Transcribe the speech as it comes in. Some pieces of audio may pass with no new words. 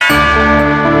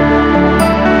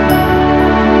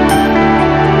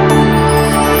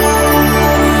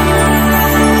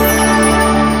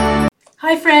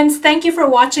friends. Thank you for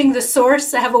watching The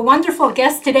Source. I have a wonderful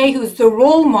guest today who's the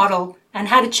role model on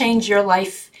how to change your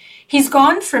life. He's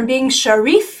gone from being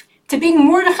Sharif to being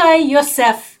Mordechai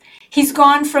Yosef. He's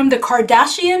gone from the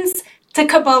Kardashians to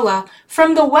Kabbalah,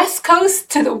 from the West Coast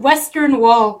to the Western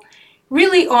Wall.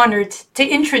 Really honored to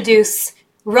introduce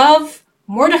Rav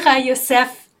Mordechai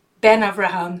Yosef ben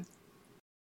Avraham.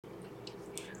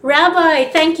 Rabbi,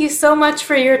 thank you so much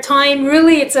for your time.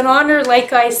 Really, it's an honor.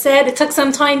 Like I said, it took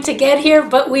some time to get here,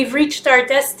 but we've reached our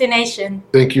destination.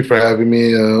 Thank you for having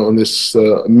me on this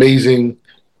amazing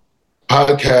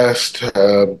podcast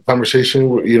conversation.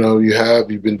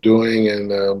 You've been doing,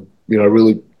 and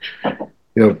really,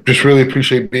 just really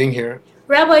appreciate being here.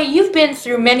 Rabbi, you've been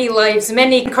through many lives,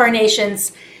 many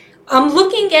incarnations. I'm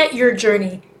looking at your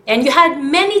journey, and you had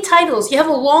many titles. You have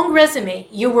a long resume.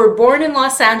 You were born in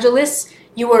Los Angeles.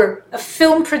 You were a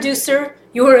film producer,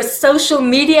 you were a social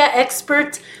media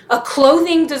expert, a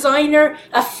clothing designer,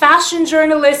 a fashion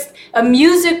journalist, a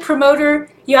music promoter.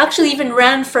 You actually even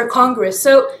ran for Congress.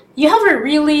 So you have a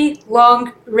really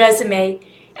long resume.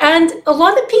 And a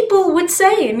lot of people would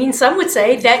say, some would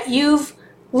say that you've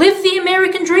lived the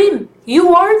American dream.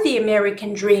 You are the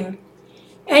American dream.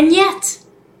 And yet,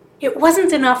 it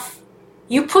wasn't enough.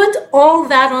 You put all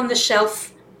that on the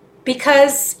shelf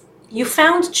because you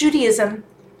found Judaism.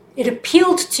 It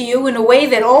appealed to you in a way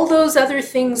that all those other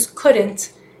things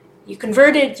couldn't. You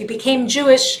converted, you became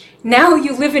Jewish, now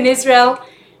you live in Israel.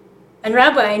 And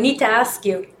Rabbi, I need to ask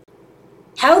you,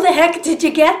 how the heck did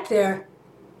you get there?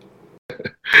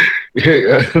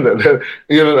 That's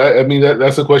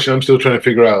a question I'm still trying to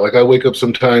figure out. Like, I wake up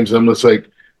sometimes and I'm just like,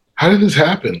 how did this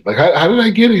happen? Like, how did I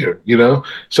get here?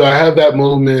 So I have that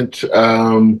moment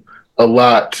a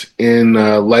lot in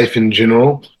life in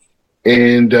general.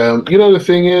 And, the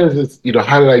thing is,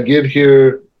 how did I get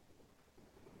here?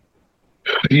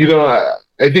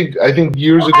 I think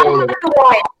years ago. How and the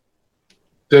why?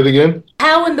 Say it again?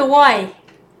 How and the why?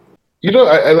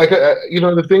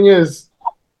 The thing is,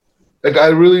 like, I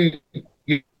really,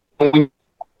 when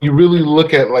you really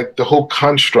look at, like, the whole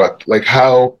construct, like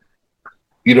how,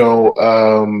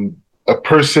 a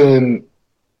person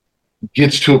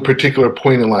gets to a particular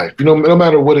point in life, no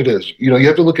matter what it is, you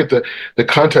have to look at the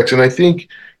context. And I think,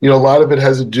 a lot of it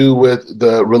has to do with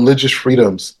the religious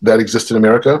freedoms that exist in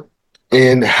America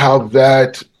and how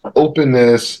that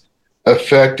openness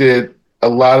affected a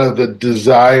lot of the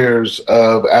desires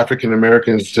of African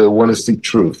Americans to want to seek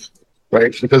truth,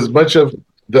 right? Because much of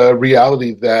the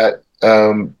reality that,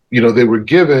 they were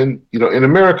given, in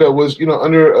America was,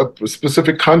 under a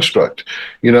specific construct,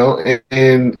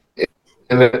 and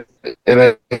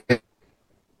I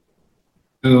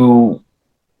to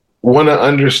want to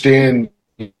understand,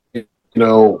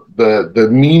 the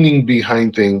meaning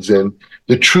behind things and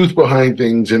the truth behind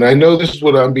things. And I know this is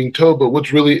what I'm being told, but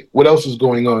what else is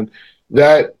going on?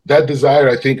 That desire,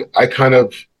 I think I kind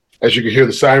of, as you can hear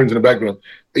the sirens in the background,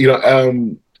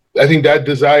 I think that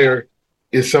desire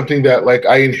is something that, like,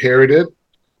 I inherited.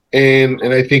 And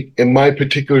I think in my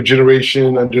particular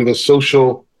generation, under the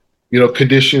social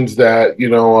conditions that,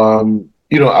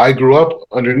 I grew up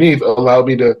underneath, allowed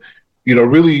me to,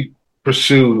 really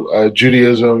pursue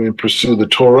Judaism and pursue the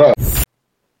Torah.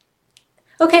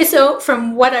 Okay, so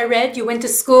from what I read, you went to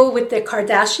school with the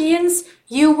Kardashians.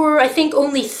 You were, I think,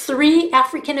 only 3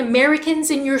 African Americans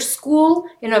in your school,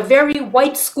 in a very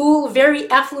white school, very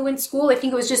affluent school. I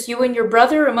think it was just you and your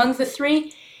brother among the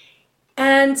 3.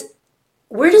 And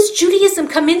where does Judaism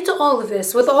come into all of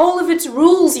this? With all of its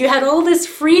rules, you had all this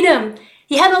freedom.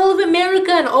 You had all of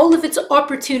America and all of its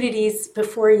opportunities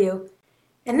before you.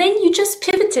 And then you just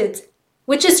pivoted,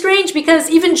 which is strange because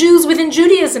even Jews within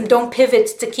Judaism don't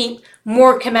pivot to keep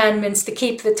more commandments, to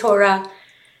keep the Torah.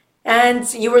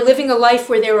 And you were living a life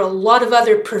where there were a lot of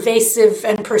other pervasive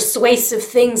and persuasive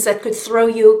things that could throw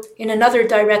you in another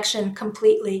direction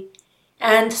completely.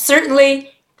 And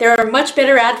certainly, there are much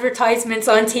better advertisements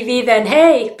on TV than,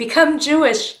 hey, become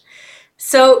Jewish.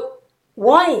 So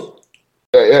why?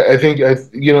 I think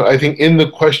in the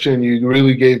question you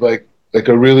really gave like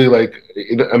a really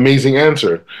amazing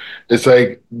answer. It's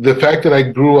like the fact that I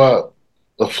grew up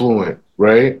affluent,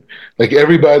 right? Like,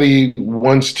 everybody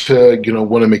wants to,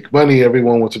 want to make money.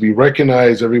 Everyone wants to be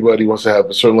recognized. Everybody wants to have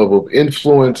a certain level of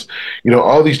influence,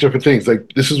 all these different things.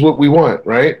 Like, this is what we want,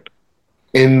 right?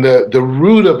 And the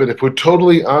root of it, if we're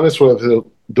totally honest with it,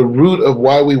 the root of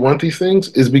why we want these things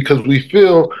is because we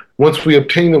feel once we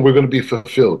obtain them, we're going to be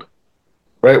fulfilled.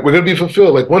 right? We're going to be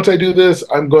fulfilled. Like once I do this,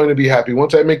 I'm going to be happy.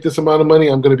 Once I make this amount of money,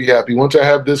 I'm going to be happy. Once I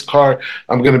have this car,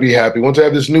 I'm going to be happy. Once I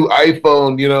have this new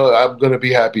iPhone, I'm going to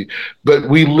be happy. But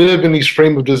we live in these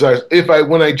frame of desires.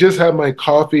 When I just have my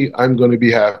coffee, I'm going to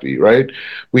be happy, right?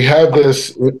 We have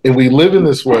this, and we live in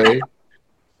this way.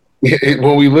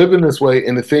 When we live in this way,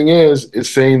 and the thing is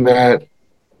saying that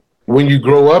when you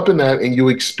grow up in that and you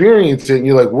experience it, and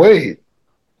you're like, wait,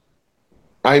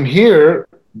 I'm here,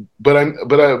 but I'm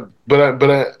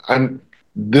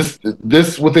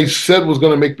this what they said was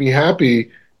going to make me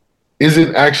happy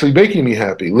isn't actually making me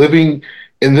happy. Living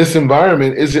in this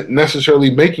environment isn't necessarily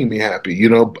making me happy.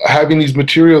 Having these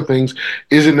material things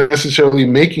isn't necessarily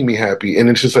making me happy. And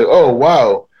it's just like, oh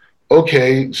wow,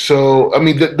 okay. So I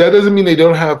mean, that doesn't mean they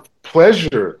don't have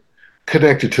pleasure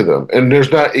connected to them, and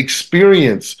there's not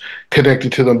experience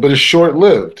connected to them, but it's short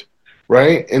lived,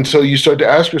 right? And so you start to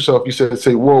ask yourself,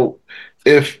 say, well,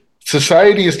 if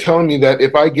society is telling me that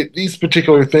if I get these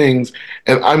particular things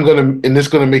and it's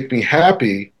gonna make me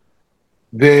happy,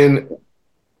 then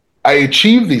I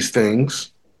achieve these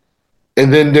things,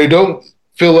 and then they don't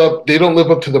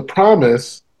live up to the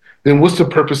promise, then what's the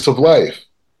purpose of life?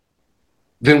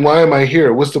 Then why am I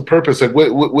here? What's the purpose? Like,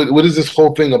 what is this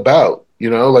whole thing about?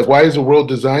 Like, why is the world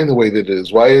designed the way that it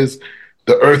is? Why is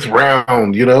the earth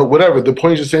round? Whatever. The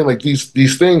point is just saying, like,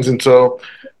 these things. And so,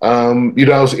 I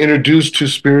was introduced to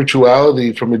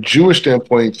spirituality from a Jewish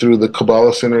standpoint through the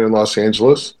Kabbalah Center in Los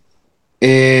Angeles.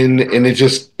 And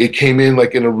it came in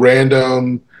like in a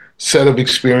random set of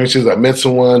experiences. I met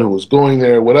someone who was going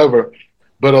there, whatever.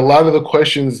 But a lot of the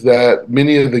questions that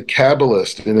many of the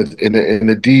Kabbalists and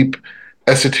the deep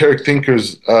esoteric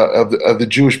thinkers of the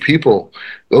Jewish people,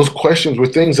 those questions were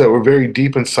things that were very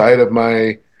deep inside of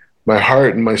my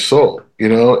heart and my soul,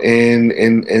 and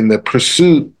the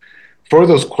pursuit for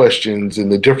those questions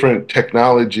and the different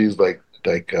technologies like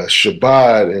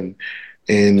Shabbat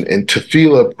and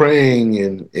tefillah, praying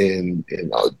and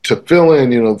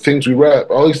tefillin, things we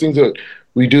wrap, all these things that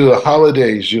we do, the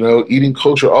holidays, eating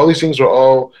culture, all these things are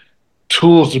all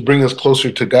tools to bring us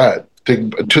closer to God,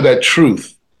 to that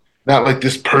truth. Not like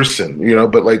this person,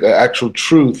 but like an actual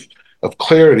truth of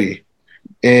clarity.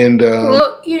 And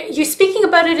well, you're speaking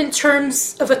about it in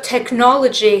terms of a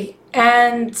technology,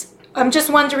 and I'm just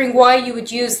wondering why you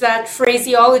would use that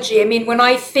phraseology. I mean, when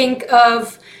I think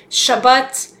of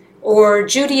Shabbat or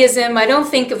Judaism, I don't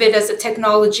think of it as a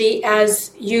technology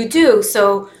as you do.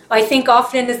 So I think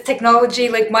often as technology,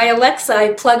 like my Alexa,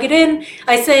 I plug it in,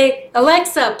 I say,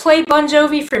 Alexa, play Bon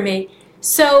Jovi for me.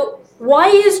 So why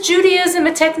is Judaism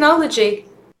a technology?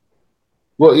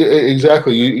 Well,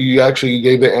 exactly. You actually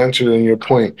gave the answer in your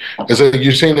point. It's like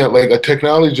you're saying that like a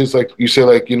technology is like you say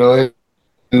like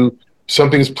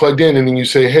something's plugged in and then you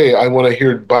say, hey, I want to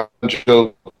hear Bon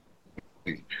Jovi,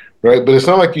 right? But it's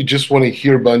not like you just want to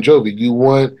hear Bon Jovi. You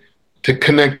want to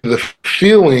connect the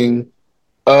feeling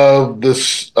of the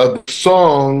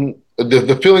song.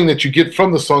 The feeling that you get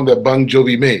from the song that Bon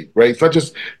Jovi made, right? It's not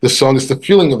just the song, it's the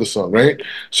feeling of the song, right?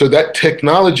 So that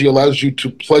technology allows you to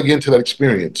plug into that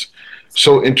experience.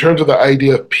 So in terms of the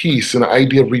idea of peace and the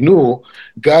idea of renewal,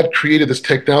 God created this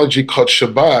technology called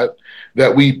Shabbat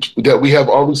that we have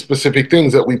all these specific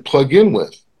things that we plug in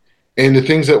with. And the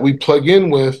things that we plug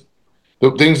in with,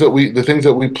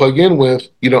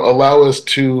 allow us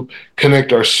to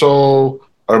connect our soul,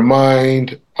 our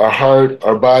mind, our heart,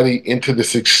 our body into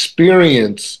this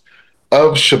experience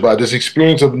of Shabbat, this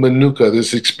experience of Manuka,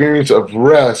 this experience of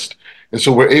rest. And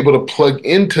so we're able to plug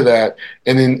into that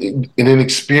and then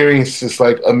experience this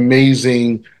like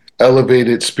amazing,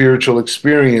 elevated spiritual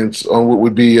experience on what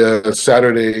would be a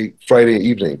Saturday, Friday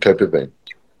evening type of thing.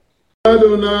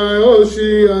 Adonai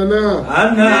Hoshiana.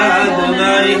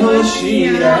 Adonai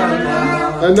Hoshiana.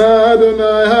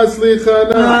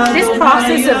 This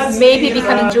process of maybe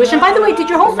becoming Jewish, and by the way, did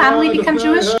your whole family become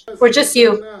Jewish or just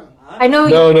you? I know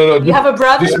No. You have a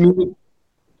brother?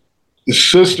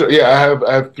 Sister, yeah,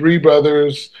 I have three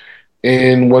brothers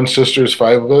and one sister. Is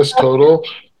five of us total.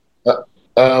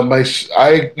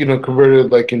 I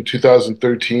converted like in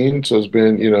 2013, so it's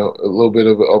been a little bit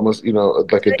of almost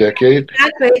like a decade.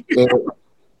 Exactly.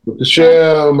 With the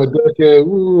Shem, a decade,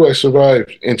 I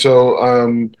survived. And so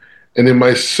and then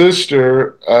my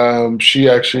sister, she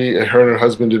actually, her and her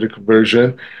husband did a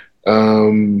conversion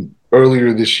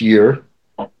earlier this year.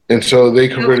 And so they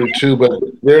converted too, but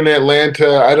they're in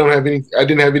Atlanta. I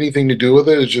didn't have anything to do with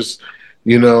it. It's just,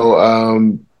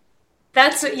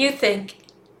 That's what you think.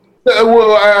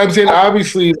 Well, I'm saying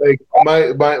obviously, like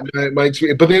my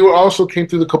experience, but they also came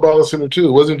through the Kabbalah Center too.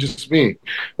 It wasn't just me.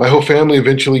 My whole family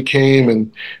eventually came, and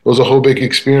it was a whole big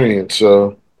experience.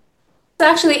 So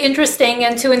actually interesting,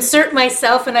 and to insert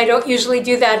myself, and I don't usually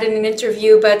do that in an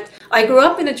interview, but I grew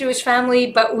up in a Jewish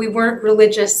family, but we weren't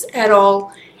religious at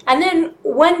all. And then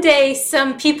one day,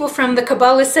 some people from the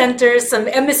Kabbalah Center, some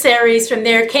emissaries from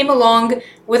there came along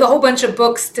with a whole bunch of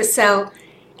books to sell.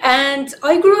 And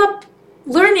I grew up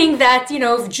learning that,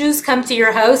 if Jews come to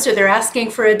your house or they're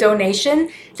asking for a donation,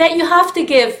 that you have to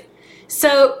give.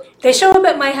 So they show up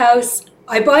at my house,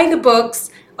 I buy the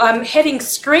books, I'm heading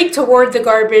straight toward the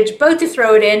garbage, about to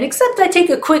throw it in, except I take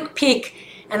a quick peek.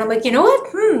 And I'm like, you know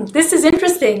what? This is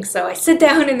interesting. So I sit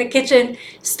down in the kitchen,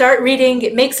 start reading.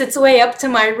 It makes its way up to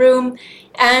my room.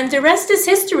 And the rest is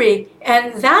history.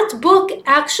 And that book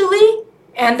actually,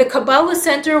 and the Kabbalah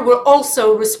Center were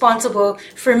also responsible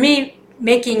for me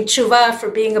making tshuva, for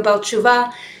being about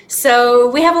tshuva. So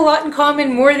we have a lot in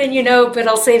common, more than you know, but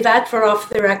I'll save that for off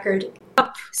the record.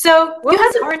 So you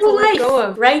had a full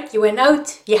life, right? You went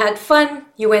out, you had fun,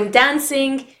 you went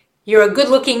dancing, you're a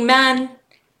good-looking man,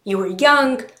 you were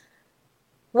young.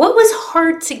 What was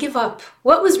hard to give up?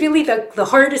 What was really the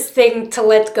hardest thing to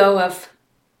let go of?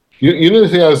 You know the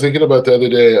thing I was thinking about the other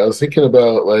day? I was thinking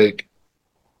about, like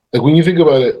when you think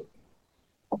about it,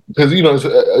 because,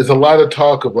 there's a lot of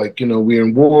talk of, we're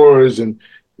in wars, and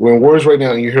we're in wars right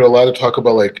now, and you hear a lot of talk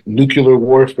about, nuclear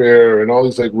warfare and all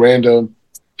these, random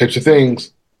types of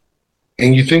things.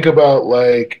 And you think about,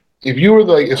 if you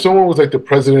were, if someone was, the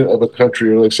president of a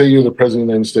country, or, say you're the president of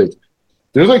the United States,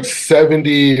 there's,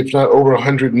 70, if not over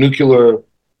 100 nuclear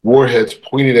warheads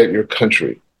pointed at your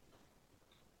country.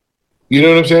 You know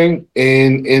what I'm saying?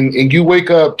 And you wake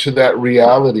up to that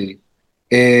reality,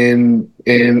 and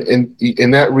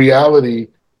that reality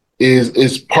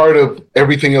is part of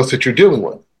everything else that you're dealing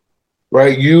with,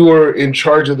 right? You are in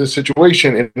charge of the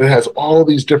situation, and it has all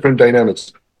these different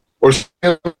dynamics. Or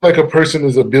like a person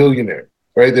is a billionaire,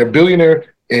 right? They're a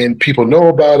billionaire, and people know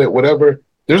about it, whatever.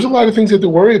 There's a lot of things they have to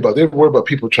worry about. They have to worry about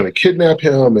people trying to kidnap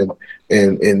him,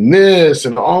 and this,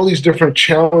 and all these different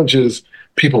challenges,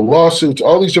 people lawsuits,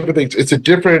 all these different things. It's a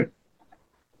different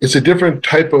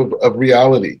type of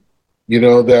reality,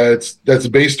 that's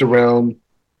based around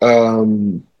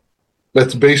the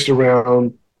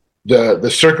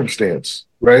circumstance,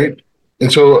 right?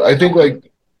 And so I think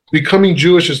becoming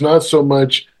Jewish is not so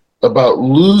much about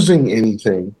losing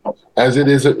anything as it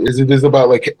is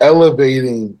about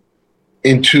elevating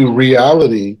into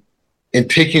reality and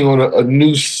taking on a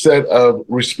new set of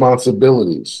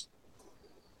responsibilities,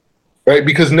 right?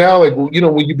 Because now,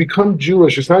 when you become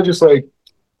Jewish, it's not just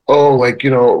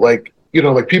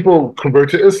people convert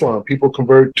to Islam, people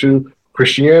convert to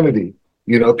Christianity,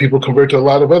 people convert to a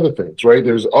lot of other things, right?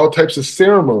 There's all types of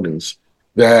ceremonies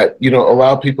that,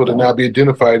 allow people to now be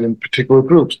identified in particular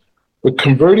groups. But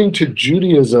converting to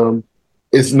Judaism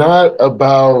is not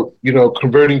about,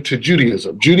 converting to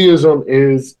Judaism. Judaism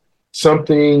is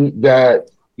something that,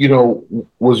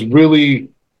 was really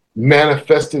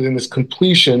manifested in its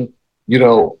completion,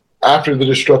 after the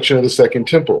destruction of the Second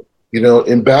Temple,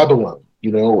 in Babylon,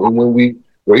 and when we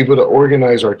were able to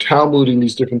organize our Talmud and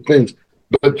these different things.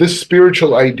 But this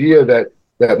spiritual idea that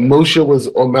Moshe was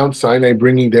on Mount Sinai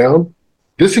bringing down,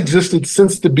 this existed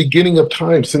since the beginning of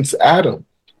time, since Adam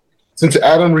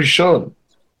Rishon,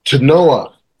 to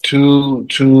Noah, to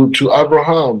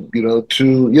Abraham,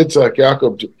 to Yitzhak,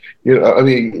 Yaakov,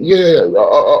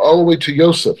 all the way to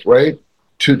Yosef, right?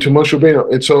 To Moshe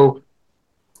Rabbeinu. And so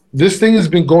this thing has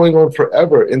been going on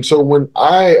forever. And so when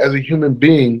I, as a human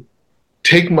being,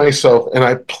 take myself and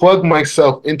I plug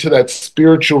myself into that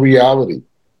spiritual reality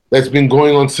that's been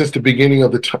going on since the beginning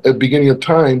of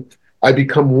time, I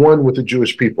become one with the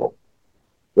Jewish people,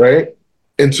 right?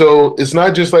 And so it's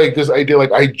not just this idea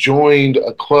I joined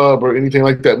a club or anything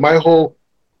like that. My whole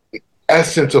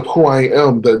essence of who I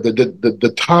am,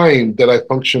 the time that I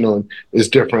function on is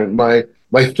different. My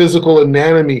physical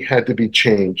anatomy had to be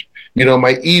changed.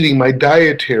 My eating, my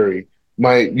dietary,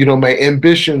 my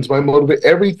ambitions, my motivation,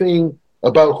 everything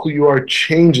about who you are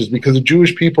changes because the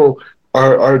Jewish people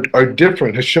are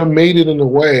different. Hashem made it in a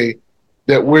way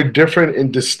that we're different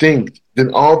and distinct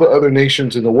than all the other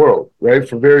nations in the world, right?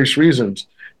 For various reasons.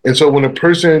 And so when a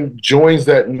person joins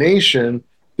that nation,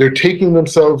 they're taking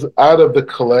themselves out of the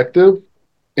collective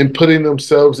and putting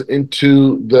themselves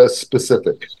into the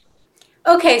specific.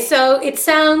 Okay, so it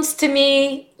sounds to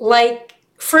me like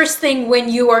first thing when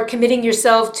you are committing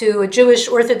yourself to a Jewish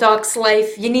Orthodox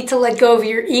life, you need to let go of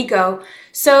your ego.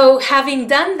 So having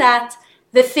done that,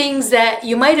 the things that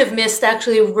you might have missed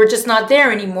actually were just not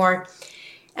there anymore.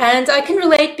 And I can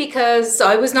relate because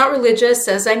I was not religious.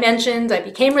 As I mentioned, I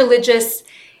became religious.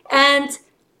 And,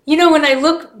 when I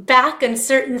look back on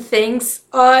certain things,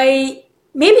 I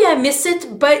maybe I miss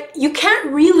it, but you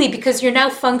can't really because you're now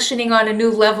functioning on a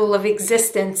new level of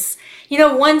existence.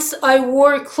 Once I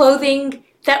wore clothing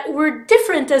that were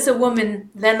different as a woman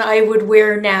than I would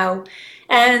wear now.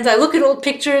 And I look at old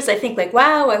pictures, I think like,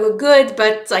 wow, I look good,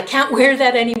 but I can't wear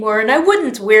that anymore. And I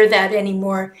wouldn't wear that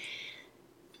anymore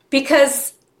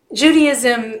because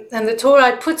Judaism and the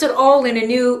Torah puts it all in a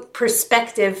new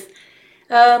perspective.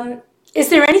 Is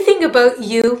there anything about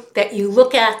you that you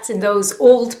look at in those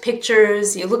old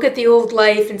pictures, you look at the old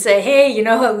life and say, hey,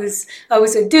 I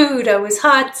was a dude, I was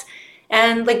hot,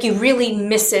 and like you really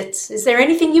miss it? Is there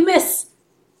anything you miss?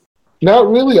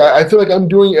 Not really. I feel like I'm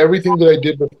doing everything that I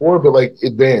did before, but like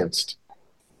advanced.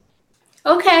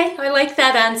 Okay, I like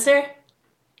that answer.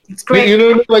 It's great. You know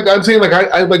what I mean? Like I'm saying, like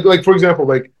I like for example,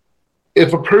 like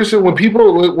if a person when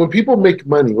people make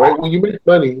money, right? When you make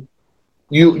money,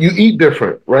 you eat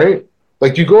different, right?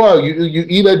 Like you go out, you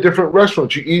eat at different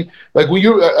restaurants. You eat like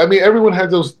everyone has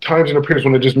those times in their periods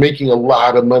when they're just making a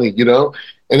lot of money, and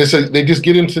it's like they just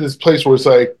get into this place where it's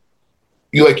like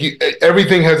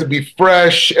everything has to be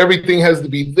fresh, everything has to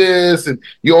be this, and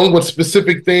you only want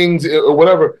specific things or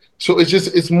whatever. So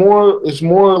it's more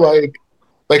like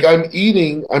I'm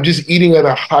just eating at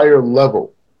a higher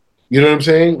level. You know what I'm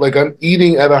saying? Like I'm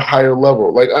eating at a higher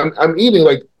level. Like I'm eating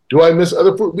like. Do I miss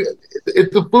other food?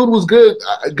 If the food was good,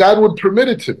 God would permit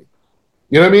it to me.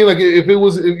 You know what I mean? Like if it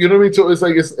was, you know what I mean? So it's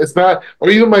like, it's not, or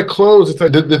even my clothes, it's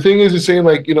like, the thing is saying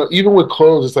like, even with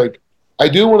clothes, it's like, I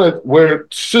do want to wear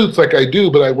suits like I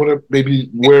do, but I want to maybe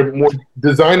wear more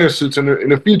designer suits in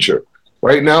the future.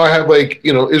 Right now I have like,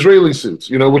 Israeli suits,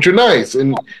 which are nice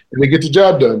and they get the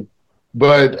job done.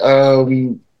 But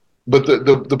the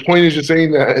point is just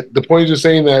saying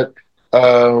that,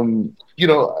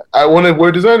 I want to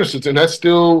wear designer suits, and that's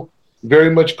still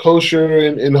very much kosher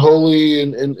and holy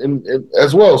and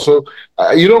as well. So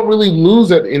you don't really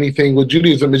lose at anything with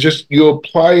Judaism. It's just you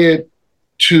apply it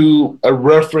to a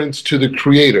reference to the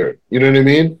Creator. You know what I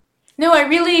mean? No, I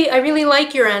really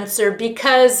like your answer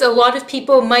because a lot of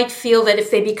people might feel that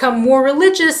if they become more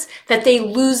religious, that they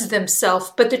lose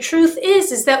themselves. But the truth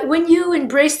is that when you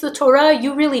embrace the Torah,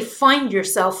 you really find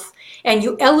yourself. And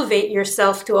you elevate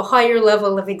yourself to a higher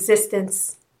level of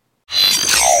existence.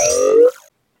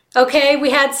 Okay,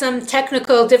 we had some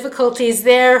technical difficulties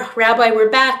there. Rabbi, we're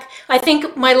back. I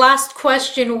think my last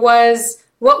question was,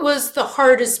 what was the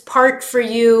hardest part for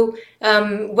you?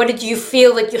 What did you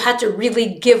feel like you had to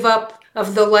really give up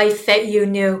of the life that you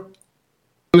knew?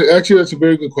 Actually, that's a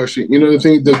very good question.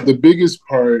 The biggest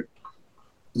part,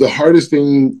 the hardest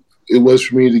thing it was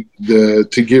for me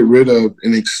to get rid of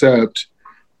and accept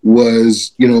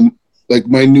was, like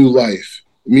my new life,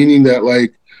 meaning that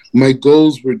like my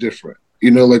goals were different.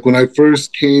 Like when I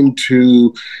first came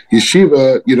to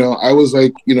yeshiva, I was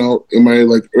like, in my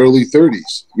like early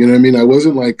 30s, you know what I mean? I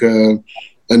wasn't like a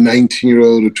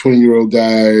 19-year-old, a 20-year-old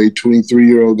guy,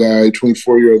 23-year-old guy,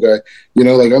 24-year-old guy,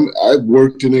 like I've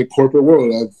worked in a corporate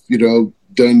world. I've,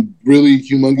 done really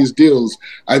humongous deals.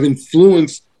 I've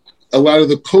influenced a lot of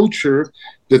the culture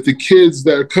that the kids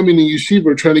that are coming to yeshiva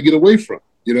are trying to get away from.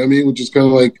 You know what I mean? Which is kind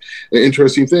of like an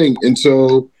interesting thing. And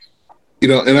so,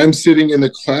 and I'm sitting in the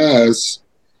class,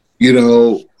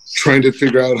 trying to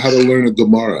figure out how to learn a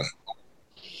Gemara,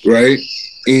 right?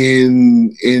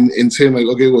 And saying like,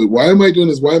 okay, wait, why am I doing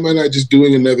this? Why am I not just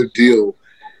doing another deal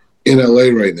in LA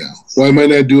right now? Why am I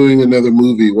not doing another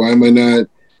movie? Why am I not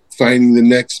finding the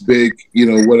next big,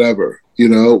 whatever?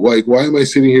 Like, why am I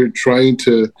sitting here trying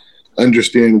to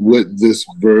understand what this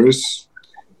verse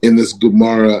in this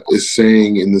Gemara is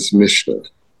saying in this Mishnah,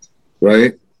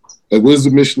 right? Like, what is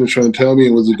the Mishnah trying to tell me,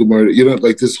 and what's the Gemara?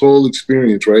 Like this whole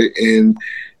experience, right? And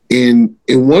in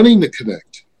wanting to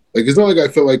connect, like it's not like I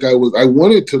felt like I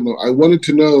wanted to know. I wanted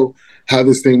to know how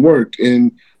this thing worked,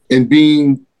 and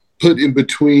being put in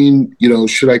between.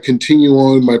 Should I continue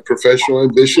on my professional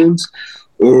ambitions,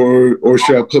 or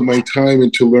should I put my time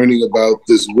into learning about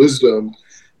this wisdom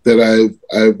that I've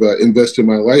invested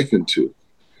my life into?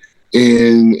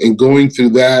 And going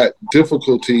through that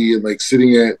difficulty and like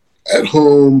sitting at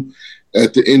home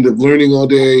at the end of learning all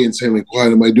day and saying like, why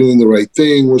am I doing the right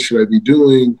thing? What should I be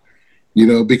doing?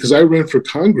 Because I ran for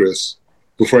Congress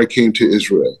before I came to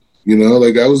Israel.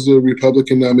 Like I was a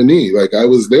Republican nominee. Like I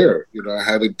was there. I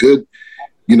had a good,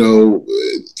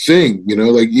 thing.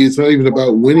 Like it's not even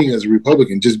about winning as a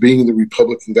Republican. Just being the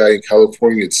Republican guy in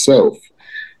California itself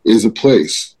is a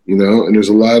place. And there's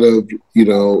a lot of,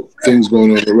 things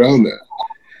going on around that.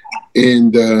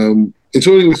 And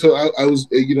so anyway, so I was,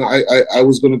 I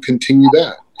was going to continue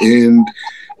that. And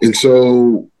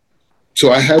so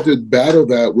I had to battle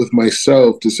that with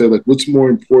myself to say like, what's more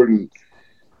important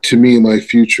to me in my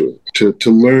future, to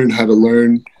learn how to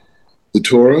learn the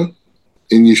Torah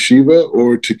in yeshiva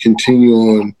or to continue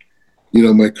on,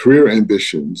 my career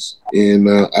ambitions. And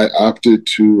I opted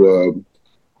to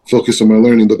focus on my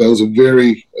learning, but that was a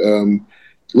very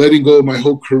letting go of my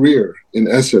whole career in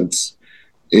essence.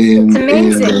 And, it's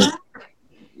amazing.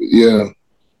 Yeah,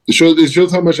 it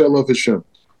shows how much I love Hashem.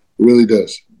 It really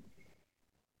does.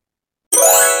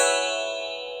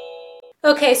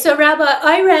 Okay, so Rabbi,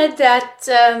 I read that,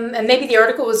 and maybe the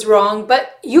article was wrong,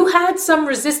 but you had some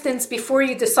resistance before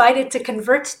you decided to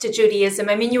convert to Judaism.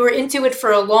 I mean, you were into it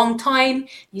for a long time.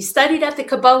 You studied at the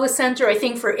Kabbalah Center, I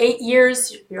think, for 8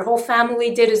 years. Your whole family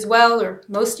did as well, or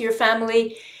most of your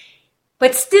family.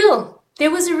 But still, there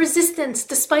was a resistance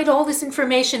despite all this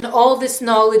information, all this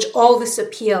knowledge, all this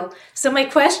appeal. So my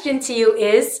question to you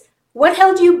is, what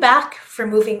held you back from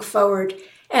moving forward?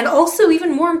 And also,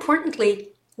 even more importantly,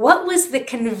 what was the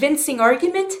convincing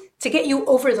argument to get you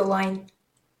over the line?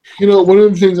 One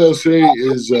of the things I'll say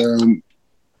is,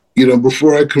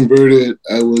 before I converted,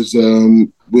 I was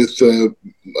with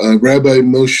Rabbi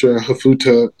Moshe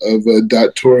Hafuta of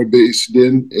Dot Torah based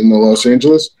in Los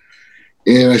Angeles.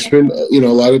 And I spent, a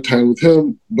lot of time with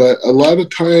him. But a lot of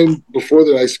time before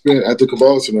that I spent at the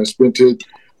Kabbalah Center. I spent it,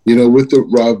 with the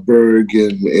Rav Berg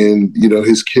and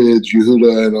his kids,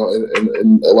 Yehuda,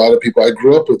 and a lot of people. I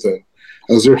grew up with him.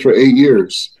 I was there for 8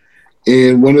 years.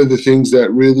 And one of the things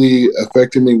that really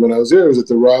affected me when I was there was that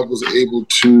the Rav was able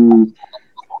to,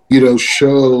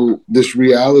 show this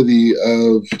reality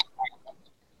of,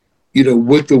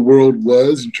 what the world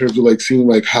was in terms of like seeing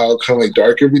like how kind of like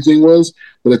dark everything was,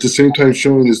 but at the same time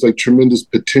showing this like tremendous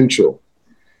potential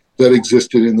that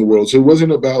existed in the world. So it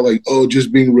wasn't about like,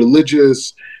 just being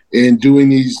religious and doing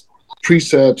these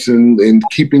precepts and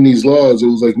keeping these laws. It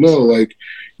was like, no, like,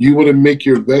 you want to make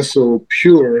your vessel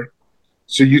pure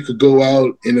so you could go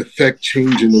out and affect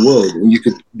change in the world. And you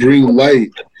could bring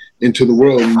light into the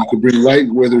world. And you could bring light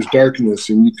where there's darkness.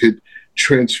 And you could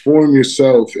transform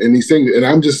yourself and these things. And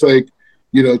I'm just like,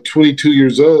 22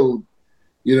 years old,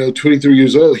 23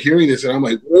 years old, hearing this. And I'm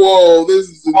like, whoa, this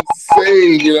is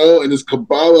insane, and this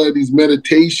Kabbalah, these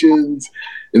meditations,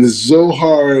 and the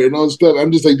Zohar and all this stuff.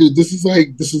 I'm just like, dude, this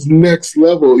is next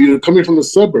level, coming from the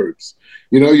suburbs.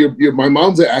 My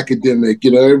mom's an academic,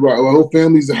 my whole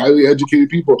family's a highly educated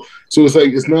people. So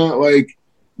it's not like,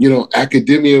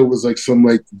 academia was like some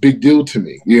like big deal to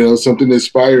me, something to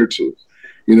aspire to,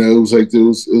 it was like, it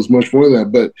was much more than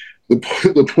that. But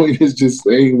the point is just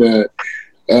saying that,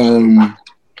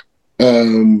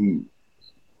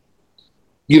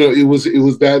 it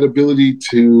was that ability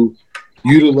to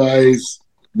utilize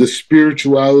the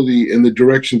spirituality and the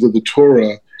directions of the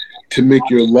Torah to make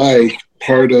your life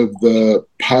part of the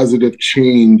positive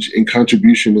change and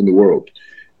contribution in the world.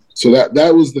 So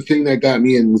that was the thing that got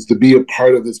me in, was to be a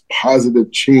part of this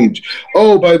positive change.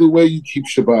 Oh, by the way, you keep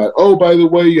Shabbat. Oh, by the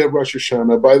way, you have Rosh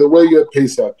Hashanah. By the way, you have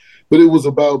Pesach. But it was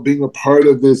about being a part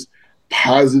of this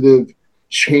positive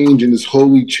change and this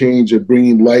holy change of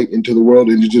bringing light into the world.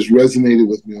 And it just resonated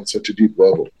with me on such a deep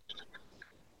level.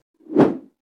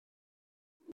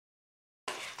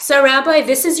 So, Rabbi,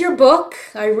 this is your book.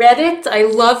 I read it. I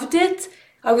loved it.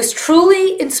 I was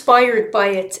truly inspired by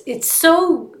it. It's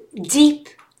so deep.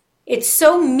 It's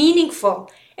so meaningful.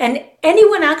 And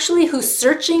anyone actually who's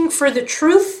searching for the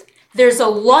truth, there's a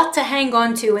lot to hang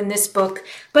on to in this book.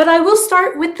 But I will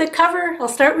start with the cover. I'll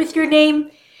start with your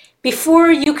name. Before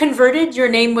you converted, your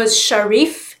name was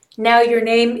Sharif. Now your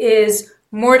name is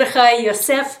Mordechai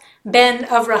Yosef ben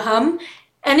Avraham.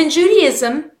 And in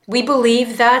Judaism, we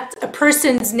believe that a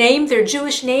person's name, their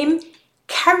Jewish name,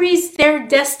 carries their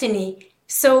destiny.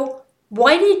 So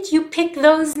why did you pick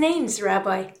those names,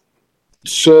 Rabbi?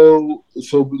 So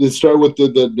let's start with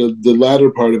the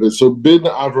latter part of it. So Ben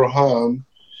Avraham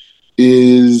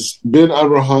is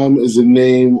a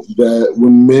name that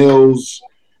when males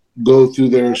go through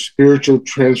their spiritual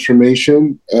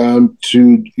transformation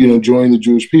to join the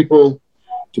Jewish people,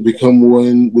 to become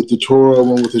one with the Torah,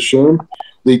 one with Hashem,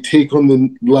 they take on the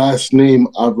last name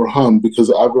Avraham, because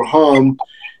Avraham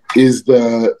is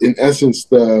in essence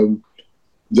the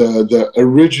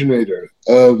originator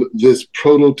of this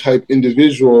prototype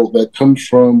individual that comes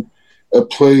from a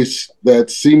place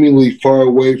that's seemingly far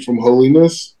away from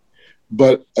holiness,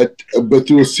 but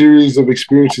through a series of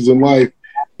experiences in life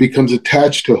becomes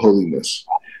attached to holiness,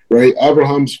 right?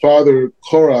 Abraham's father,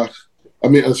 Terach,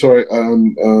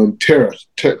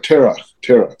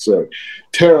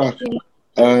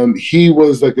 he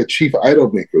was like a chief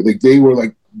idol maker. Like they were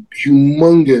like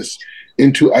humongous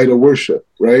into idol worship,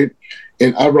 right?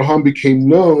 And Abraham became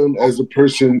known as a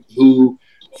person who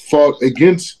fought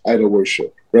against idol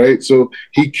worship, right? So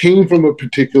he came from a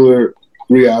particular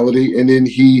reality, and then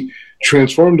he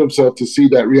transformed himself to see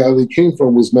that reality he came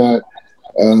from was not,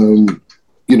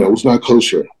 was not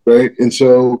kosher, right? And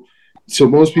so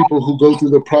most people who go through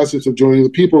the process of joining the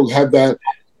people have that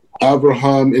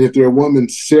Abraham, and if they're a woman,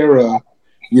 Sarah,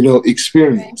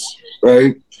 experience,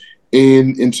 right?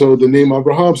 And so the name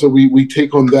Abraham, so we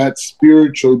take on that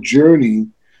spiritual journey,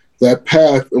 that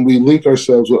path, and we link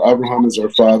ourselves with Abraham as our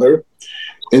father.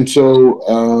 And so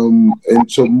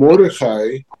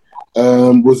Mordechai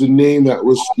was a name that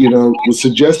was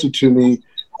suggested to me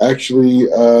actually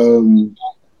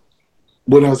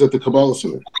when I was at the Kabbalah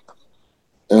Center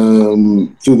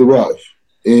through the Rav.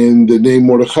 And the name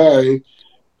Mordechai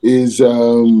is,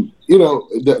 the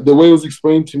way it was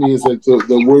explained to me is like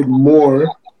the word more.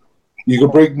 You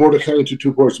could break Mordechai into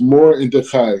two parts, more and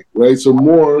Dechai, right? So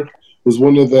more was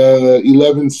one of the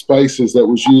 11 spices that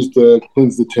was used to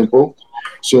cleanse the temple.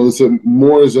 So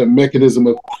more is a mechanism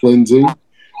of cleansing,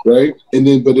 right? And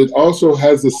then, but it also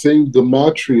has the same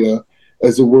gematria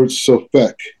as the word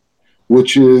sofek,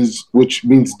 which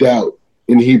means doubt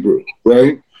in Hebrew,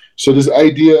 right? So this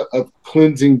idea of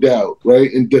cleansing doubt,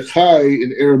 right? And Dechai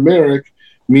in Aramaic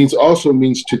means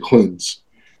to cleanse,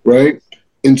 right?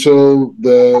 And so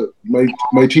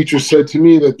my teacher said to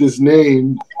me that this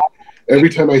name, every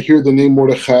time I hear the name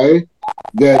Mordechai,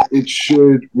 that it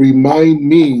should remind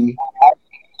me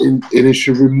and it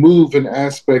should remove an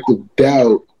aspect of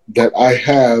doubt that I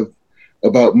have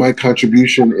about my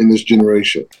contribution in this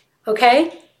generation.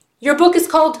 Okay? Your book is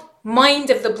called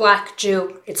Mind of the Black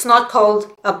Jew. It's not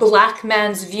called A Black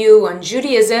Man's View on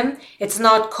Judaism. It's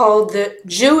not called The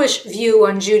Jewish View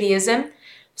on Judaism.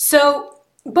 So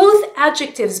both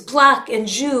adjectives, black and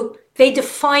Jew, they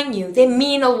define you. They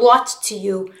mean a lot to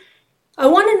you. I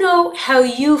want to know how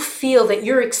you feel that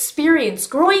your experience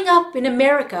growing up in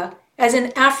America as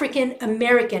an African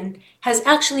American has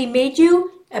actually made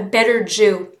you a better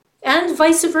Jew, and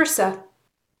vice versa.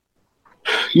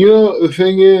 The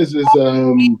thing is I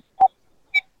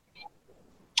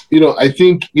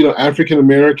think, African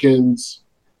Americans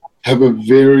have a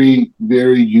very,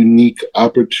 very unique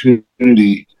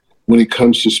opportunity when it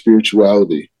comes to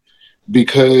spirituality,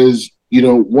 because,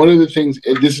 one of the things,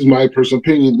 and this is my personal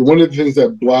opinion, one of the things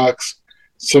that blocks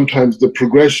sometimes the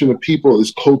progression of people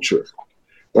is culture,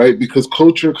 right? Because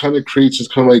culture kind of creates this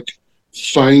kind of like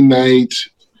finite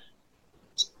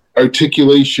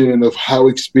articulation of how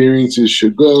experiences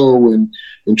should go and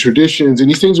traditions. And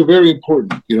these things are very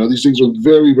important. These things are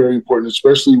very, very important,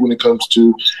 especially when it comes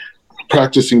to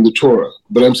practicing the Torah.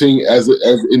 But I'm saying as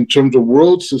in terms of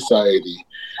world society,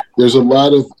 there's a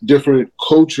lot of different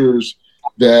cultures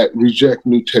that reject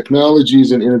new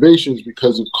technologies and innovations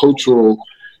because of cultural,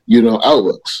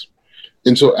 outlooks.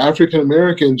 And so African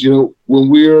Americans, when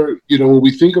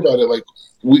we think about it, like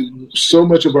so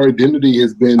much of our identity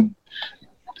has been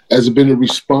a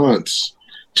response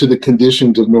to the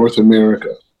conditions of North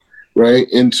America, right?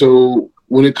 And so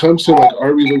when it comes to like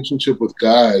our relationship with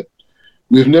God,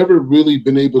 we've never really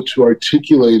been able to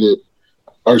articulate it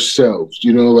ourselves.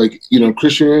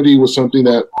 Christianity was something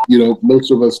that,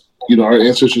 most of us, our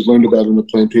ancestors learned about on the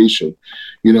plantation.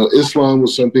 Islam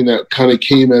was something that kind of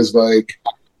came as like,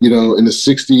 in the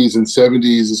 60s and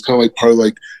 70s, it's kind of like part of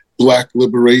like Black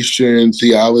liberation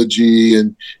theology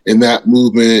and that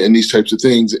movement and these types of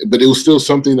things. But it was still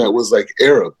something that was like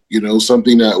Arab,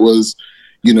 something that was,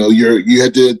 you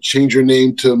had to change your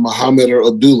name to Muhammad or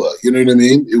Abdullah. You know what I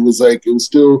mean? It was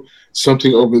still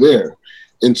something over there.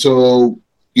 And so,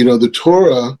 the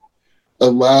Torah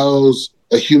allows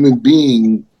a human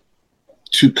being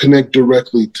to connect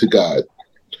directly to God,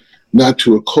 not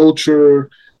to a culture,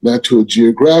 not to a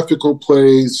geographical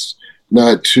place,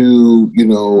 not to,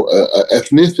 a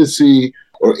ethnicity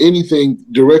or anything,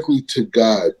 directly to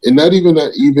God. And not even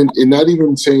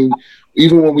saying,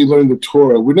 even when we learn the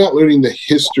Torah, we're not learning the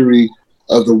history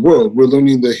of the world. We're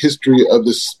learning the history of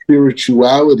the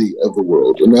spirituality of the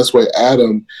world. And that's why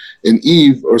Adam and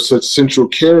Eve are such central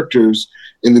characters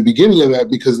in the beginning of that,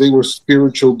 because they were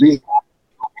spiritual beings.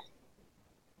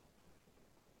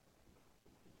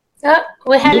 Oh,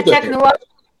 we had a technological...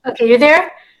 Okay, you're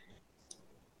there?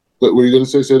 What were you going to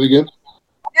say? Say it again?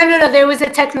 No. There was a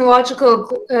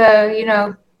technological,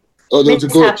 Oh, there was a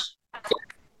glitch.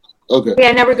 Okay.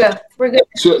 Yeah, now we're good. We're good.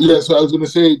 So I was going to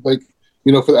say, like,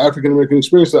 for the African American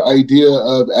experience, the idea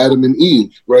of Adam and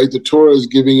Eve, right? The Torah is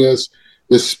giving us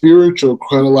the spiritual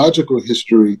chronological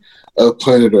history of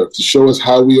planet Earth to show us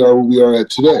how we are where we are at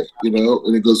today,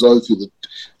 and it goes all the way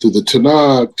to the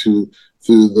Tanakh, through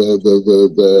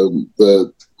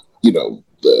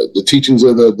the teachings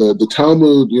of the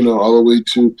Talmud, all the way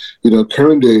to,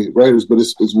 current day writers. But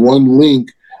it's one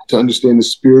link to understand the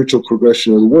spiritual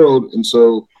progression of the world. And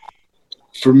so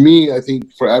for me, I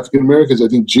think for African Americans, I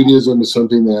think Judaism is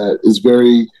something that is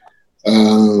very,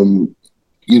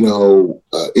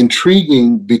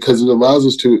 intriguing, because it allows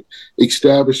us to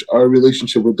establish our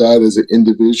relationship with God as an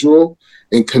individual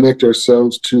and connect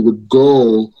ourselves to the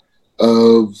goal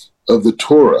of the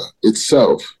Torah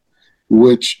itself,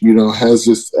 which, has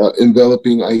this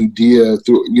enveloping idea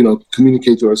through,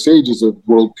 communicate to our sages of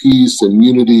world peace and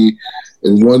unity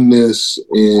and oneness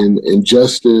and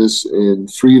justice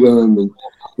and freedom and,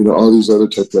 all these other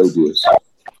type of ideas.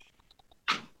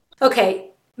 Okay.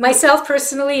 Myself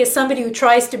personally, as somebody who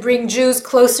tries to bring Jews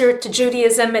closer to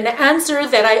Judaism, an answer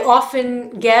that I often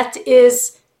get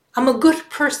is, I'm a good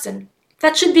person.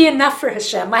 That should be enough for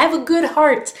Hashem. I have a good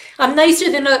heart. I'm nicer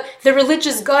than the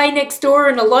religious guy next door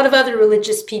and a lot of other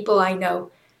religious people I know.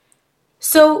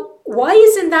 So why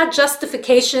isn't that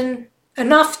justification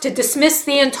enough to dismiss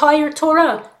the entire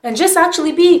Torah and just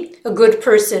actually be a good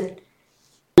person?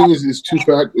 The thing is, two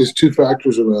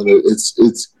factors around it.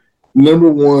 It's number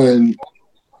one,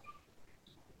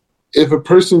 if a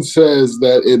person says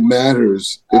that it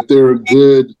matters if they're a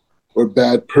good or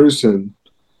bad person,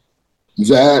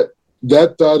 that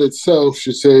thought itself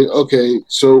should say, okay,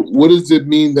 so what does it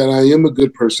mean that I am a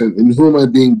good person, and who am I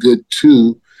being good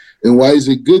to, and why is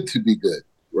it good to be good,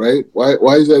 right? Why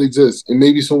does that exist? And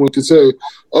maybe someone could say,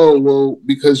 oh, well,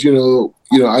 because, I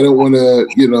don't want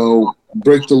to,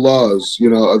 break the laws,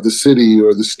 of the city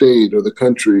or the state or the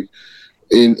country.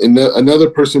 And another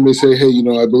person may say, hey,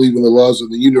 I believe in the laws of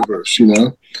the universe, and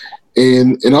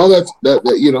all that,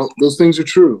 those things are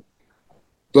true.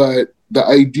 But the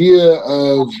idea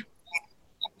of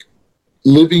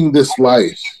living this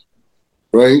life,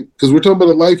 right? Because we're talking about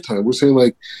a lifetime. We're saying,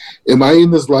 like, am I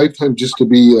in this lifetime just to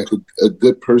be like a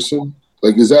good person?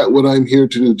 Like, is that what I'm here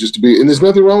to do, just to be? And there's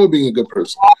nothing wrong with being a good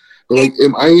person. But, like,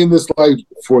 am I in this life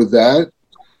for that?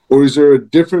 Or is there a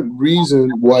different reason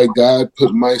why God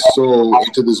put my soul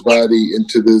into this body,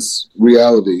 into this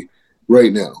reality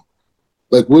right now?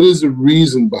 Like, what is the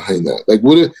reason behind that? Like,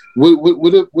 what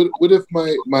if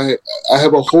my I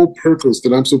have a whole purpose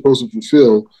that I'm supposed to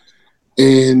fulfill,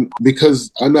 and because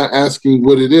I'm not asking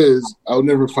what it is, I'll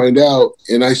never find out,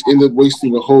 and I end up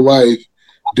wasting a whole life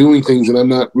doing things that I'm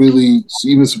not really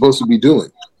even supposed to be doing.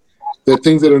 That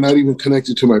things that are not even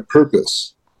connected to my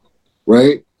purpose,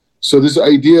 right? So this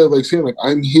idea of, like, saying, like,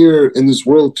 I'm here in this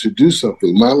world to do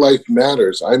something. My life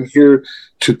matters. I'm here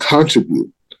to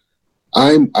contribute.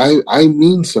 I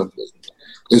mean something.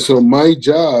 And so my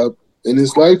job in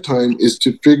this lifetime is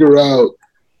to figure out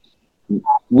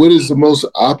what is the most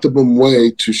optimum way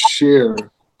to share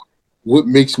what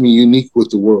makes me unique with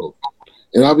the world.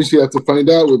 And obviously I have to find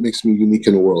out what makes me unique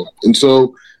in the world. And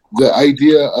so the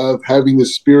idea of having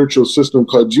this spiritual system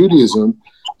called Judaism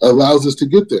allows us to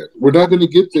get there. We're not going to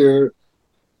get there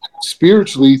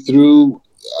spiritually through,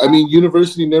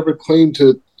 university never claimed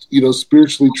to,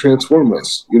 spiritually transform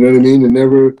us. You know what I mean? It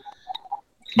never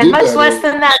and much less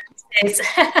than that these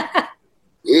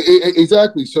days.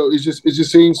 Exactly. So it's just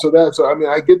saying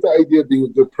I get the idea of being a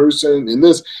good person in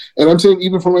this, and I'm saying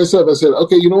even for myself, I said,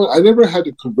 okay, you know what? I never had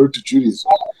to convert to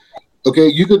Judaism. Okay,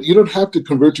 you don't have to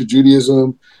convert to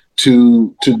Judaism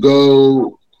to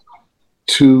go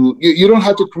to. You don't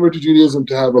have to convert to Judaism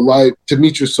to have a life, to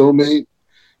meet your soulmate.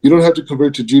 You don't have to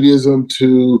convert to Judaism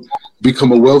to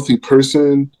become a wealthy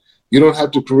person. You don't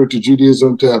have to convert to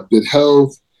Judaism to have good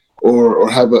health or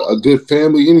have a good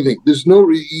family, anything.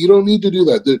 You don't need to do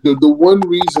that. The one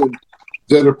reason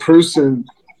that a person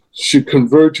should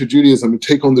convert to Judaism and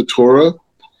take on the Torah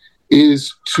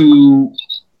is to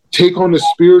take on a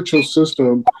spiritual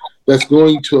system that's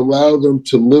going to allow them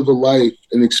to live a life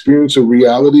and experience a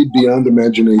reality beyond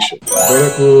imagination.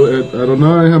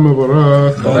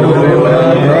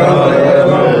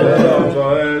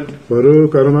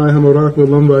 Baruch Adonai Hamorak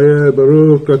V'Olam Vayeh,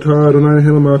 Baruch Atah Adonai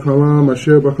Hil HaKolam,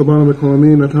 Asher B'Kabbalah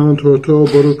Mekolamim Natan Torto,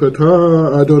 Baruch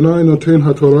Atah Adonai Noten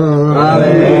HaTorah.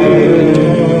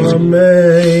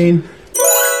 Amen.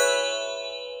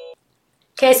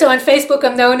 Okay, so on Facebook,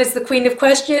 I'm known as the Queen of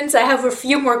Questions. I have a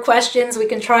few more questions. We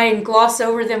can try and gloss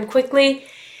over them quickly.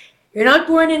 You're not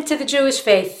born into the Jewish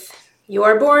faith. You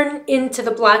are born into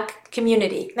the Black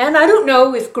community. And I don't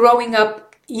know if growing up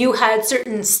you had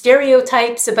certain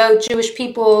stereotypes about Jewish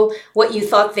people, what you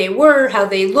thought they were, how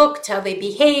they looked, how they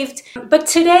behaved. But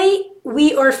today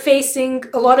we are facing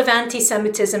a lot of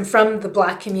anti-Semitism from the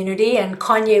Black community, and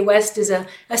Kanye West is a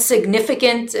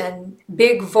significant and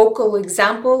big vocal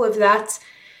example of that.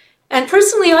 And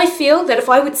personally, I feel that if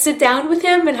I would sit down with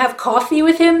him and have coffee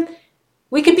with him,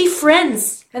 we could be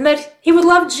friends, and that he would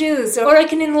love Jews, or I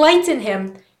can enlighten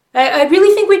him. I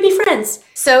really think we'd be friends.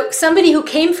 So somebody who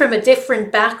came from a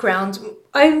different background,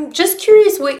 I'm just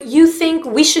curious what you think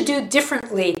we should do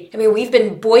differently. I mean, we've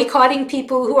been boycotting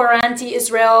people who are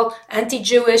anti-Israel,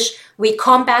 anti-Jewish. We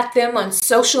combat them on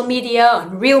social media,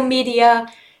 on real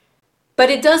media, but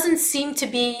it doesn't seem to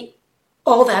be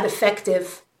all that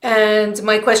effective. And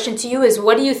my question to you is,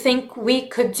 what do you think we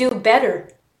could do better?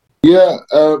 Yeah,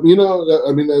 I mean,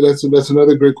 that's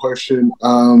another great question.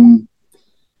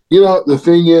 The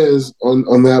thing is,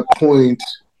 on that point,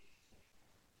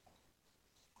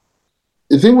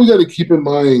 the thing we got to keep in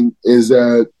mind is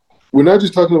that we're not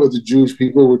just talking about the Jewish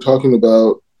people, we're talking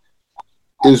about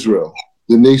Israel,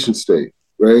 the nation state,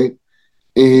 right?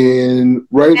 And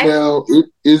right now,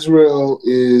 Israel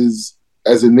is,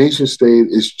 as a nation state,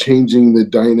 is changing the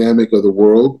dynamic of the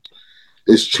world.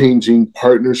 It's changing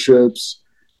partnerships.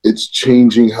 It's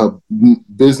changing how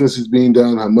business is being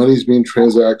done, how money is being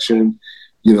transacted,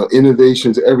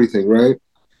 innovations, everything, right?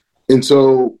 And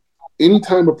so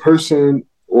anytime a person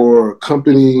or a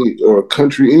company or a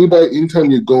country,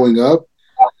 anytime you're going up,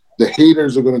 the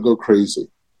haters are going to go crazy,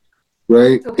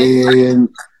 right? Okay.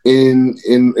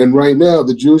 And right now,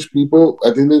 the Jewish people,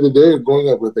 at the end of the day, are going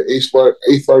up with the eighth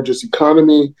largest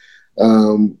economy.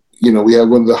 We have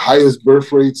one of the highest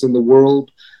birth rates in the world.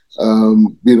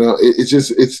 It's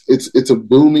a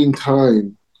booming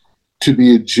time to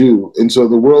be a Jew. And so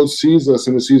the world sees us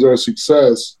and it sees our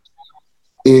success.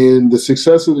 And the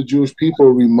success of the Jewish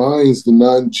people reminds the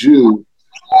non-Jew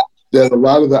that a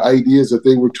lot of the ideas that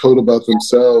they were told about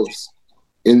themselves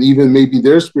and even maybe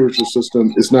their spiritual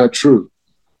system is not true,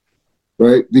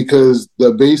 right? Because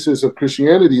the basis of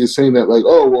Christianity is saying that, like,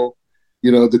 oh, well,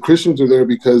 the Christians are there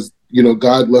because,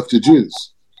 God left the Jews,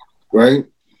 right?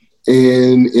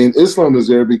 And Islam is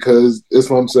there because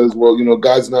Islam says, well,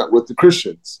 God's not with the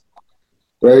Christians,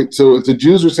 right? So if the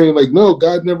Jews are saying, like, no,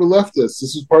 God never left us,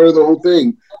 this is part of the whole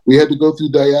thing. We had to go through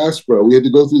diaspora. We had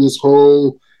to go through this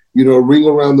whole, ring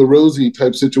around the rosy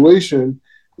type situation,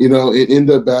 and end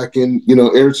up back in,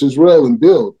 Eretz Israel and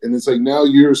build. And it's like, now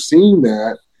you're seeing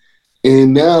that.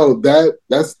 And now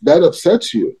that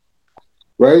upsets you,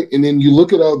 right? And then you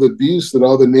look at all the abuse that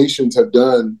all the nations have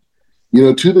done,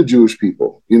 to the Jewish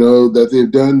people, that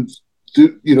they've done,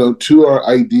 to our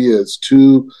ideas,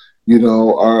 to,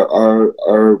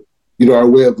 our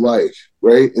way of life,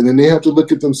 right? And then they have to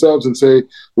look at themselves and say,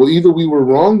 well, either we were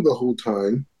wrong the whole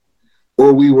time,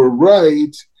 or we were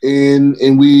right, and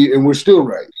we're still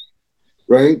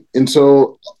right? And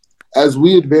so, as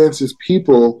we advance as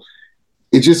people,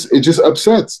 it just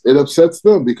upsets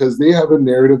them because they have a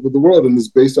narrative of the world, and it's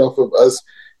based off of us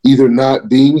either not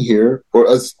being here or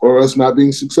us not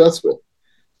being successful,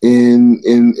 and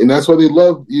that's why they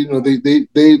love,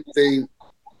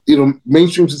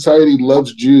 mainstream society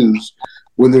loves Jews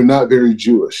when they're not very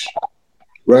Jewish,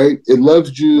 right? It loves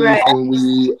Jews when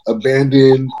we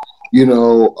abandon,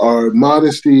 our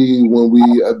modesty, when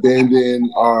we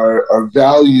abandon our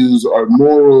values, our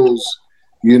morals,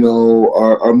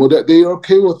 our model. They are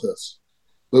okay with us.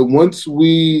 But once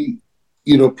we,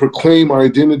 proclaim our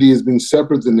identity as being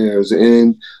separate than theirs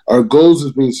and our goals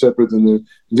as being separate than theirs,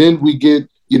 then we get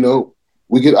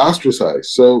ostracized.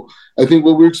 So I think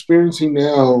what we're experiencing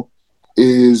now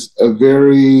is a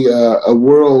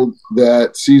world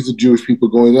that sees the Jewish people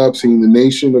going up, seeing the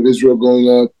nation of Israel going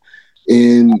up,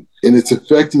 and it's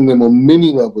affecting them on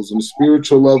many levels, on a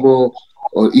spiritual level,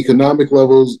 on economic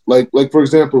levels. Like for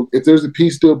example, if there's a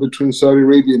peace deal between Saudi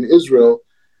Arabia and Israel,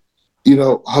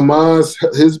 Hamas,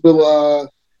 Hezbollah,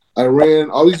 Iran,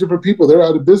 all these different people, they're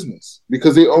out of business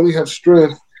because they only have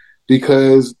strength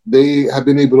because they have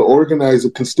been able to organize a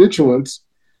constituents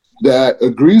that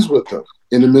agrees with them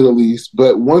in the Middle East.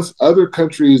 But once other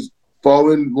countries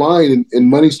fall in line and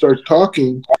money starts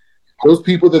talking, those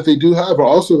people that they do have are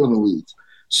also going to leave.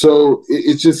 So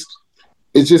it's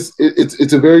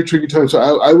a very tricky time. So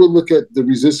I would look at the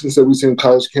resistance that we see on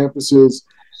college campuses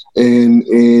and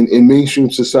in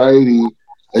mainstream society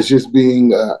as just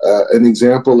being an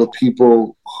example of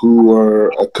people who are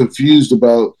confused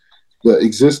about the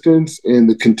existence and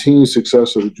the continued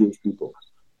success of the Jewish people.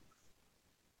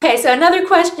 Okay, so another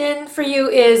question for you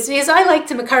is, because I like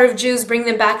to Makariv Jews, bring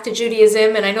them back to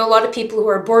Judaism, and I know a lot of people who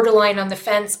are borderline on the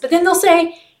fence, but then they'll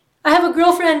say, I have a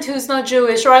girlfriend who's not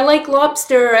Jewish, or I like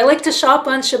lobster, I like to shop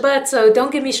on Shabbat, so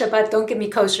don't give me Shabbat, don't give me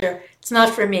kosher. It's not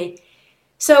for me.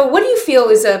 So what do you feel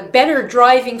is a better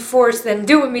driving force than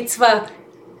do a mitzvah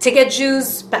to get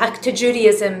Jews back to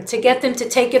Judaism, to get them to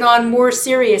take it on more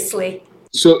seriously?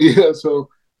 So, in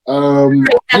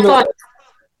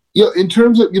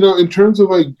terms of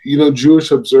like,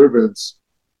 Jewish observance,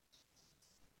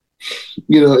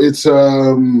 it's,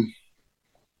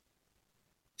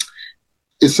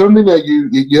 it's something that you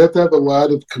have to have a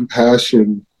lot of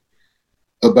compassion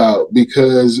about,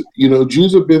 because, you know,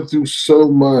 Jews have been through so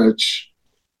much.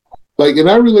 Like, and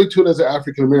I relate to it as an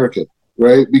African American,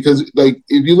 right? Because, like,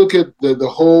 if you look at the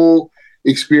whole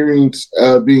experience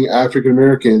of being African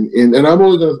American, and I'm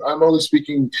only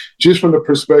speaking just from the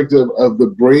perspective of the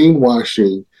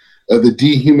brainwashing, of the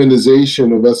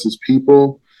dehumanization of us as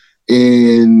people,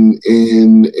 and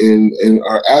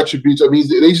our attributes. I mean,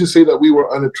 they used to say that we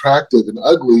were unattractive and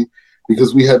ugly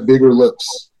because we had bigger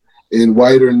lips and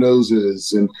wider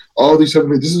noses and all these other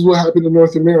things. This is what happened in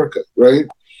North America, right?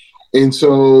 And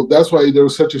so that's why there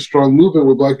was such a strong movement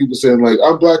with Black people saying, like,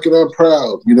 I'm Black and I'm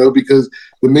proud, you know, because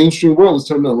the mainstream world was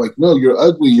telling them, like, no, you're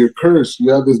ugly, you're cursed,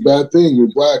 you have this bad thing,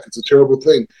 you're Black, it's a terrible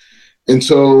thing. And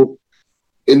so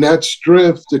in that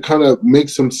strength to kind of make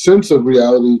some sense of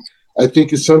reality, I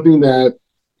think is something that,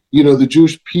 you know, the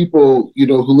Jewish people, you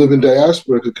know, who live in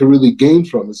diaspora could really gain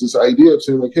from. Is this idea of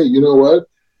saying, like, hey, you know what?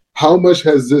 How much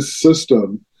has this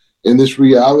system and this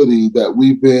reality that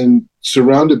we've been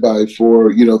surrounded by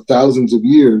for, you know, thousands of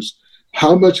years,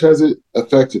 how much has it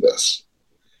affected us?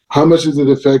 How much has it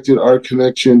affected our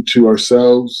connection to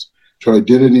ourselves, to our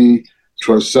identity,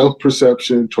 to our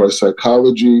self-perception, to our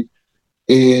psychology?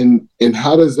 And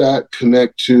how does that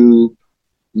connect to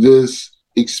this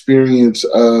experience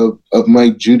of my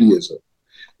Judaism?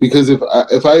 Because if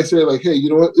I say, like, hey, you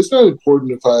know what, it's not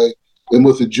important if I am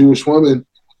with a Jewish woman,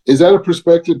 is that a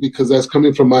perspective because that's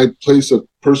coming from my place of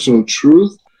personal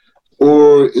truth?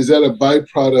 Or is that a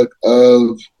byproduct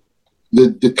of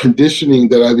the conditioning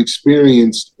that I've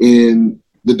experienced in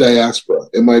the diaspora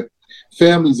and my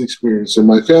family's experience and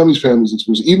my family's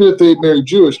experience? Even if they marry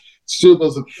Jewish, still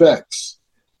those effects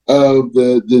of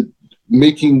the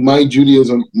making my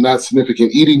Judaism not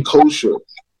significant, eating kosher.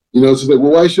 You know, it's like,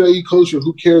 well, why should I eat kosher?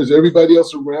 Who cares? Everybody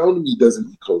else around me doesn't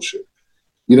eat kosher.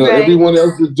 You know, right. Everyone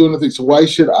else is doing the thing, so why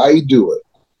should I do it,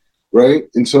 right?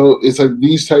 And so it's like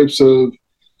these types of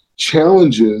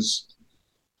challenges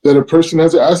that a person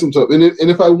has to ask themselves. And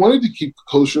if I wanted to keep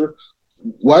kosher,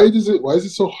 why is it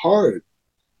so hard?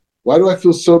 Why do I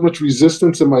feel so much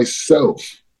resistance in myself?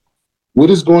 What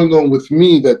is going on with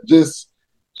me that this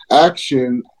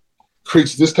action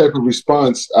creates this type of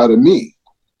response out of me?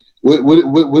 What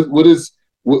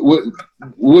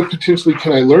potentially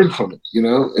can I learn from it? You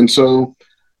know, and so.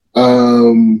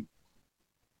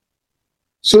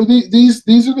 So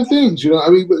these are the things, you know. I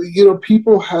mean, you know,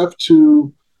 people have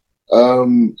to.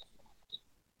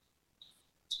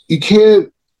 You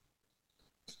can't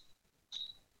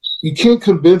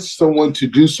convince someone to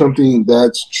do something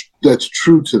that's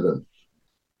true to them.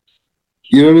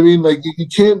 You know what I mean? Like you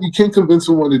can't convince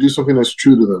someone to do something that's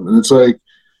true to them. And it's like,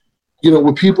 you know,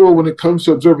 when it comes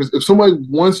to observers, if somebody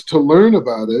wants to learn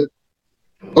about it,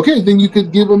 okay, then you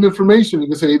could give them information. You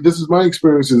can say, this is my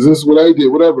experiences, this is what I did,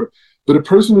 whatever. But a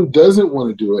person who doesn't want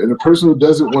to do it and a person who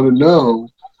doesn't want to know,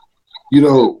 you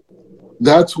know,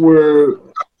 that's where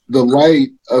the light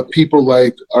of people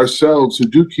like ourselves who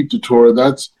do keep the Torah,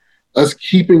 that's us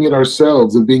keeping it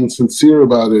ourselves and being sincere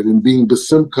about it and being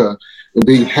besimcha and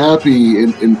being happy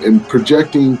and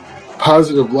projecting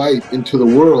positive light into the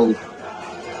world.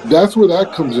 That's where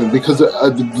that comes in, because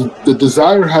the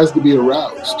desire has to be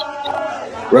aroused.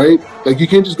 Right? Like you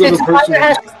can't just go to a person.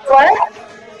 What?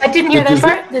 I didn't hear that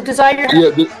part. The desire. Yeah,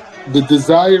 the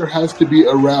desire has to be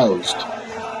aroused.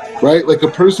 Right? Like a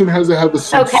person has to have a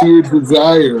sincere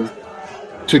desire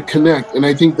to connect. And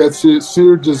I think that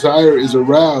sincere desire is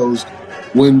aroused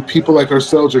when people like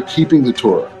ourselves are keeping the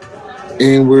Torah.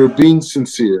 And we're being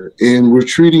sincere, and we're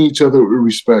treating each other with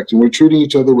respect, and we're treating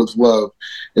each other with love,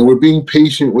 and we're being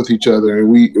patient with each other, and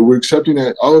we're accepting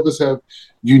that all of us have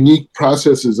unique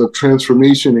processes of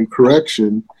transformation and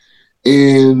correction.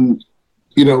 And,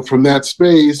 you know, from that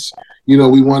space, you know,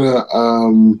 we want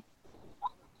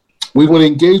to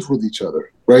engage with each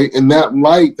other, right? And that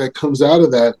light that comes out of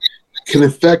that can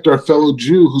affect our fellow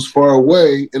Jew who's far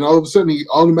away, and all of a sudden he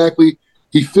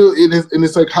feels it, and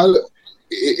it's like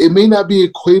it may not be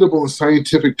equatable in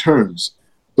scientific terms,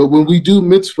 but when we do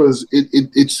mitzvahs,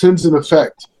 it sends an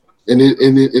effect, and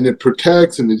it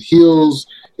protects and it heals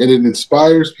and it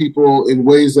inspires people in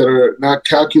ways that are not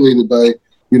calculated by,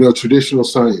 you know, traditional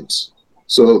science.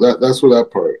 So that's for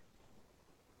that part.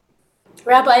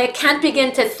 Rabbi, I can't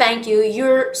begin to thank you.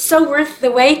 You're so worth the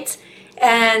wait,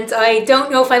 and I don't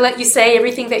know if I let you say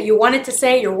everything that you wanted to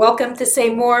say. You're welcome to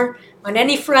say more on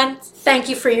any front. Thank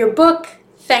you for your book.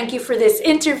 Thank you for this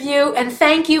interview, and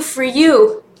thank you for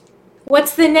you.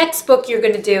 What's the next book you're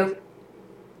going to do?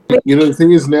 You know, the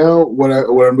thing is now, what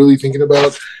I'm really thinking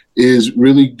about is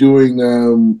really doing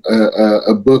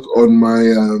a book on my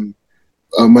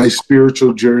my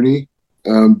spiritual journey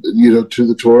to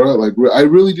the Torah. Like I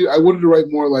really do. I wanted to write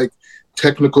more like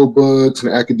technical books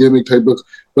and academic type books,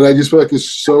 but I just feel like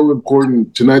it's so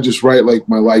important to not just write like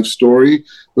my life story,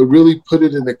 but really put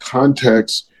it in a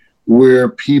context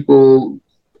where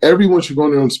everyone should go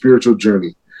on their own spiritual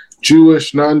journey.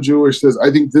 Jewish, non-Jewish, says,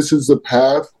 I think this is the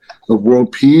path of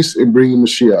world peace and bringing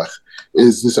Mashiach,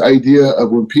 is this idea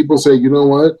of when people say, you know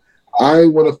what, I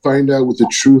want to find out what the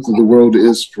truth of the world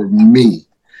is for me.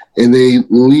 And they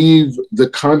leave the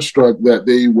construct that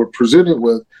they were presented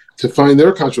with to find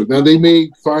their construct. Now, they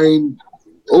may find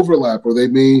overlap or they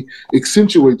may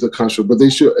accentuate the construct, but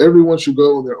everyone should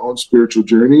go on their own spiritual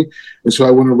journey. And so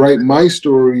I want to write my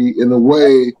story in a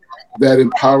way that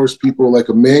empowers people like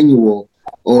a manual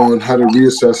on how to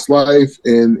reassess life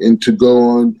and to go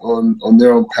on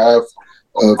their own path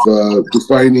of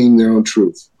defining their own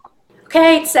truth.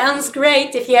 Okay, sounds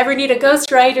great. If you ever need a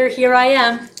ghostwriter, here I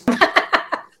am.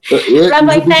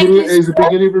 Rabbi, thank you. It's the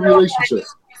beginning of a relationship.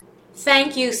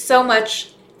 Thank you so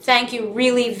much. Thank you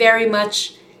really very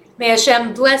much. May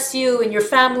Hashem bless you and your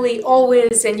family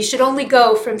always, and you should only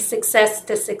go from success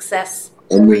to success.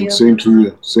 Amen. Same to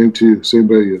you. Same to you. Same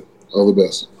by you. All the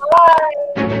best.